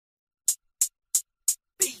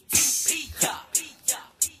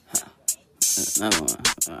Another one.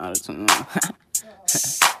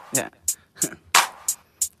 Yeah.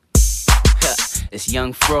 It's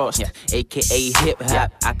Young Frost, aka Hip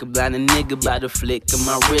Hop. I could blind a nigga by the flick of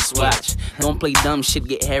my wristwatch. Don't play dumb shit,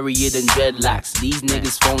 get hairier than dreadlocks. These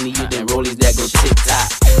niggas phonier than rollies that go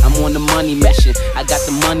tick-tock. I'm on the money mission, I got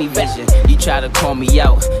the money vision. You try to call me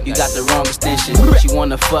out, you got the wrong extension. She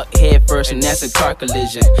wanna fuck head first and that's a car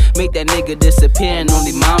collision. Make that nigga disappear and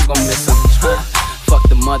only mom gon' miss him. Fuck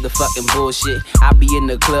the motherfucking bullshit. I be in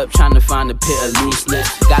the club trying to find a pair of loose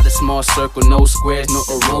lips. Got a small circle, no squares, no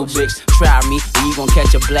aerobics. Try me and you gon'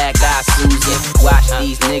 catch a black eye, Susan. Watch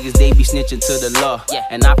these niggas, they be snitching to the law.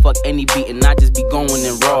 And I fuck any beat and I just be going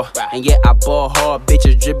in raw. And yeah, I ball hard,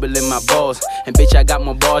 bitches dribbling my balls. And bitch, I got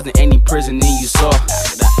more balls than any prison you saw.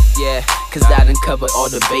 Yeah, cause I done covered all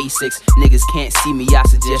the basics. Niggas can't see me, I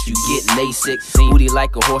suggest you get LASIK. Booty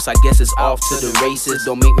like a horse, I guess it's off to the races.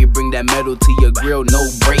 Don't make me bring that metal to your grill, no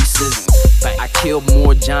braces. I killed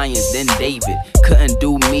more giants than David. Couldn't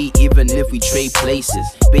do me even if we trade places.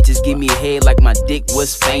 Bitches give me head like my dick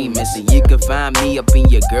was famous. And you can find me up in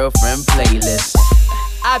your girlfriend playlist.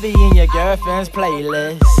 I be in your girlfriend's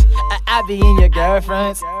playlist. I be in your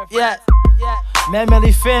girlfriend's, yeah.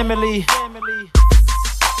 MAMILY family.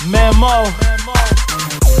 MAMOE.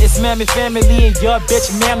 It's Mammy family and your bitch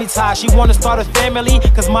Mammy tie. She wanna start a family,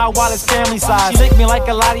 cause my wallet's family size. She licked me like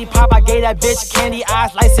a lollipop, I gave that bitch candy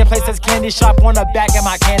eyes. License plate says candy shop on the back of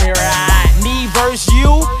my candy ride. Me verse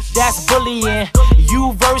you, that's bullying.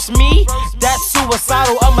 You verse me, that's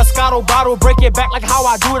suicidal. A Moscato bottle, break it back like how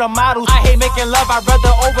I do the models. I hate making love, I'd rather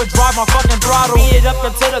overdrive my fucking throttle. Beat it up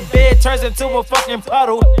until the bed turns into a fucking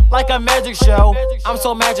puddle. Like a magic show, I'm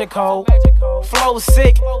so magical. Flow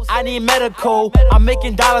sick, I need medical. I'm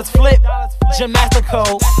making dollars flip,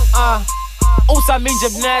 gymnastical. Oops, I mean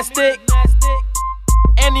gymnastic.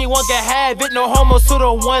 Anyone can have it, no homo to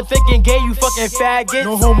the one thinking gay, you fucking faggots.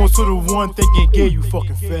 No homo to the one thinking gay, you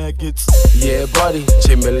fucking faggots. Yeah, buddy,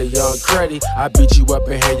 J-Million credit. I beat you up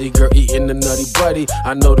and had your girl eating the nutty buddy.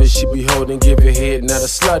 I know that she be holding, give her head, not a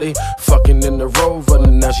slutty. Fucking in the Rover,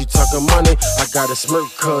 now she talking money. I got a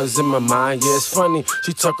smirk cause in my mind, yeah, it's funny.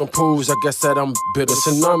 She talking pools, I guess that I'm bitter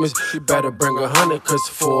synonymous. You better bring 100 cause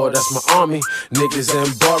 4, that's my army. Niggas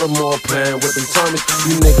in Baltimore playing with them Tommies.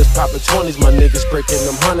 You niggas popping 20s, my niggas breaking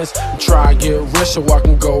them hundreds. Try to get rich so I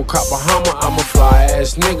can go cop a Hummer. I'm a fly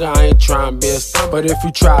ass nigga, I ain't trying to be a stunt. But if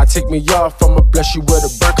you try to take me off, I'ma bless you with a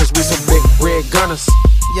burn, cause we some big red gunners.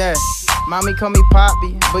 Yeah, mommy call me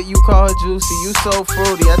Poppy, but you call her Juicy. You so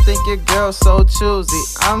fruity, I think your girl so choosy.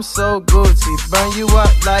 I'm so Gucci, burn you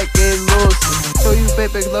up like a Lucy. So you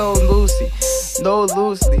baby low Lucy, low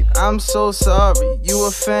loosely. I'm so sorry, you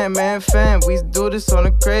a fan, man, fan. We do this on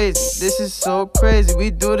a crazy. This is so crazy, we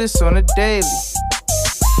do this on a daily.